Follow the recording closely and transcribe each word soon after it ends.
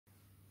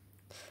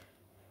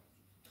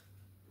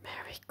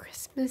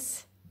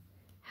Christmas,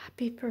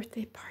 Happy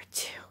Birthday Part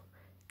 2.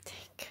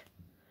 Take.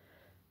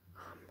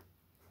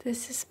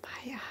 This is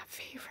my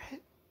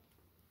favorite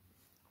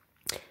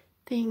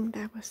thing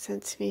that was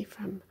sent to me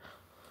from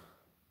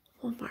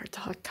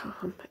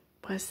Walmart.com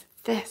was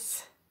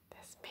this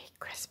made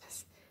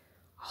Christmas.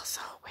 Also,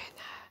 when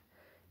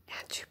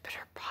Aunt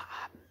Jupiter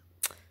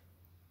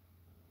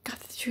got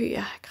the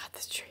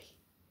tree.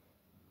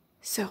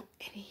 So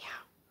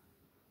anyhow,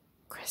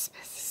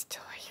 Christmas is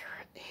still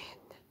here in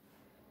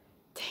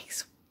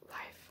Tank's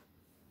life.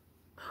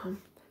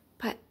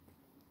 But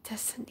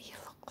doesn't he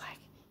look like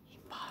he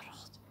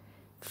modeled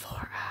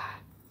for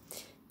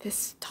this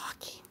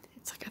stocking?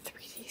 It's like a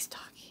 3D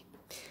stocking.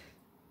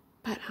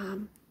 But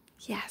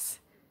yes,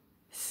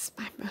 this is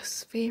my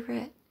most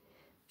favorite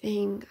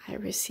thing I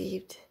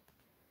received.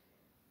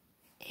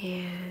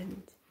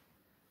 And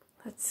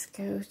let's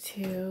go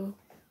to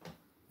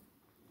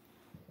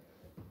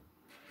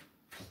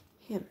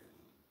him.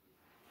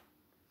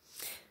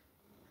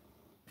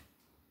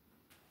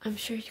 I'm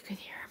sure you can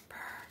hear him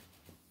purr.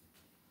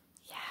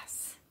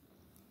 Yes.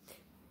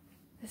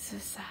 This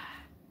is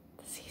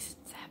the season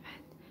 7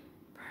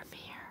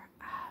 premiere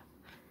of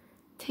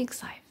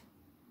Tank's Life.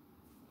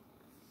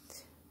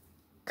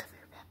 Come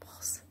here,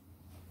 Bibbles.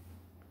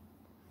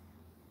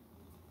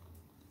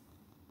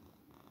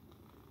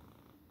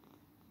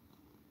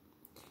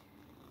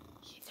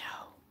 You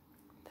know,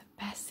 the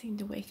best thing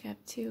to wake up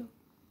to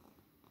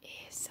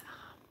is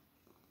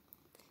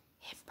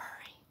him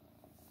purring.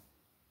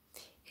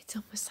 It's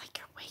almost like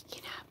you're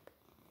waking up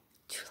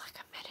to like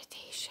a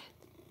meditation.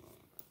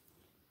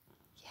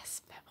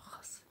 Yes,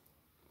 Bibbles.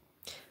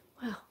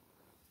 Well,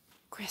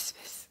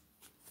 Christmas.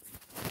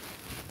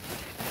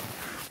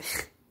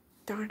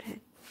 Darn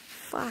it.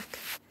 Fuck.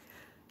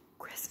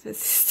 Christmas is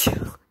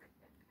still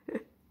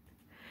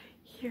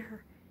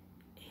here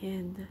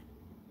in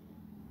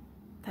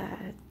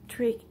the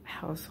Drake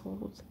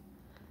household.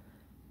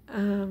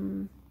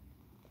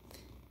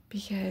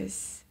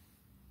 Because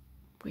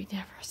we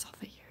never saw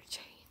the year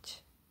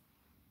change.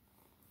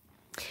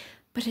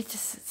 But it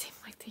doesn't seem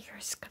like the year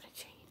is gonna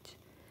change.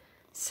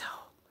 So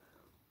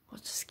we'll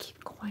just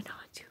keep going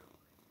on to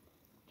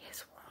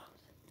his world.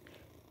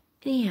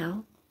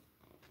 Anyhow,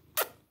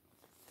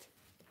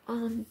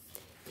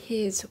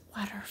 his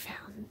water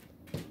fountain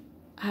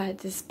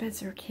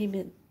dispenser came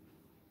in,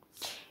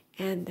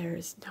 and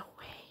there's no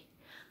way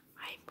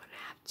I'm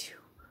gonna have to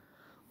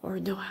or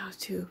know how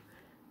to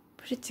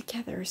put it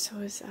together. So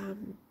his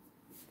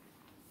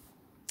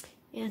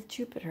Aunt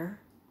Jupiter,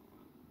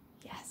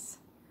 yes,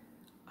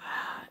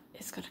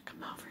 is gonna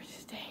come over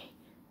today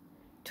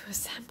to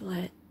assemble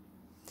it,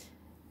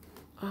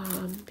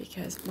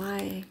 because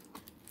my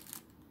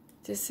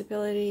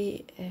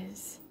disability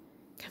is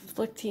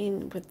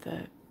conflicting with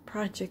the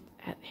project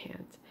at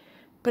hand.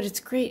 But it's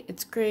great,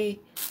 it's gray,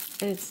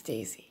 and it's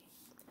Daisy.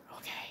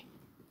 Okay.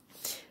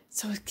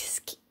 So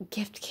his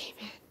gift came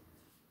in,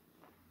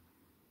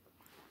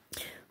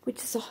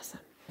 which is awesome.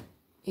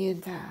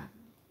 And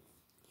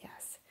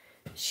yes,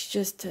 she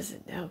just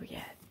doesn't know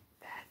yet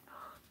that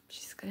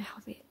she's gonna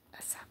help me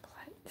assemble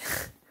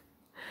it.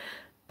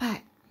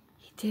 But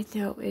he did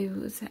know it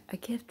was a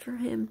gift for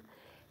him,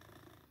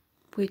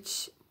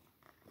 which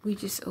we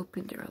just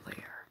opened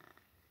earlier.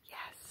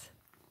 Yes.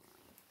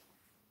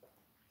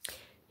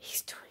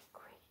 He's doing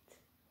great.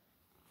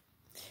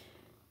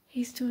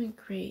 He's doing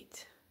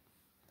great.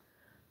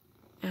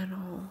 And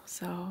all,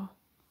 so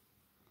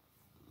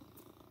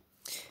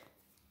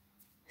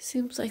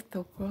seems like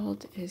the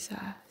world is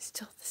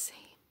still the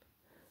same.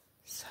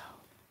 So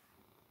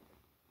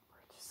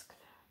we're just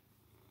gonna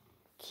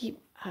keep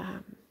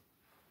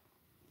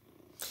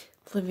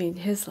living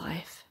his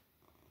life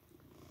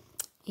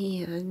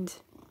and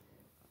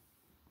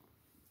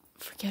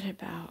forget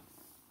about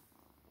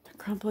the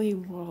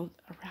crumbling world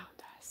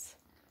around us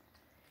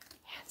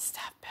and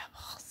stuff,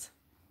 Bibbles.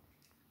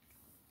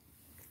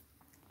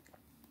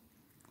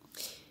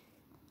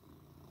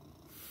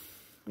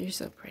 You're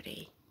so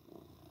pretty.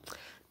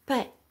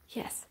 But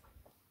yes,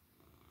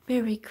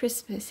 Merry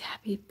Christmas,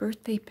 Happy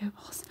Birthday,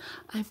 Bibbles.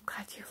 I'm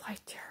glad you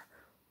liked your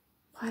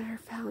water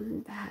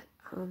fountain that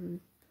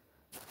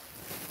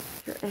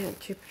your Aunt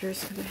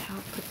Jupiter's gonna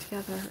help put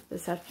together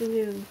this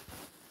afternoon.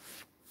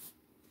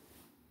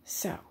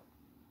 So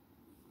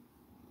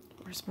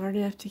we're smart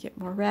enough to get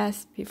more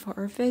rest before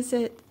our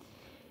visit,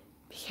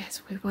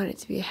 because we want it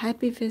to be a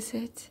happy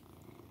visit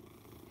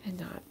and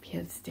not be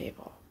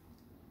unstable.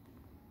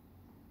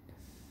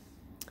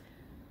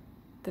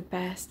 The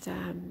best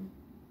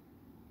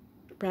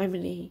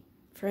remedy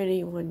for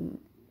anyone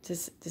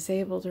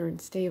disabled or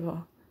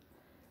unstable,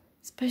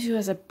 especially who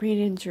has a brain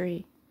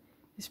injury,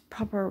 is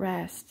proper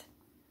rest.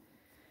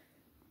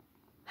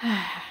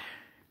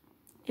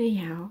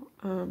 Anyhow,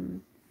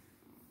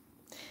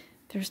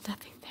 there's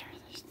nothing there.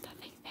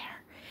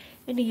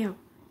 Anyhow,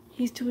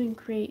 he's doing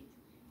great.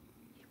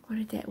 He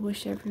wanted to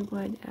wish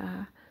everyone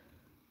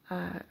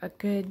a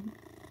good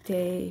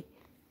day,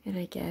 and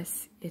I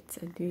guess it's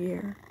a new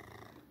year.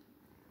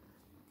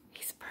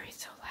 He's purring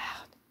so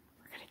loud.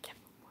 We're gonna give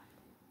him one.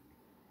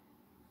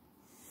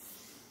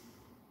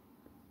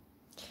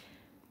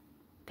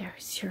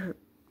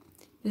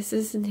 This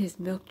isn't his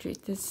milk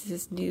treat. This is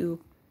his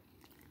new.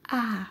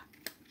 Ah.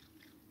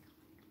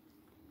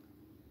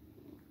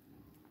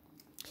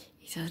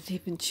 He doesn't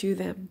even chew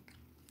them.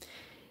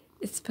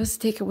 It's supposed to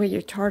take away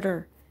your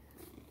tartar.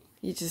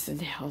 He just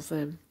inhales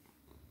them.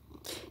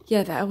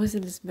 Yeah, that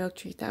wasn't his milk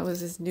treat. That was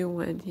his new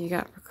one he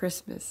got for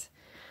Christmas.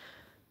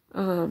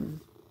 So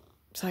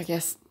I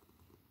guess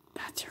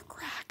that's your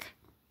crack.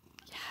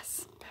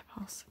 Yes,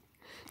 Bibbles.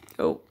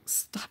 Oh,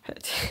 stop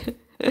it.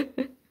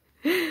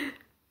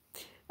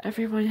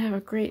 Everyone have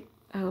a great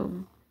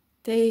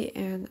day,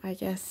 and I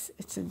guess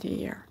it's a new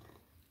year.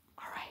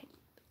 All right.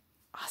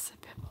 Awesome,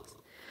 Bibbles.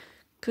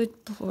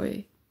 Good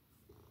boy.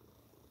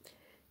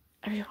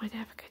 Everyone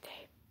have a good day.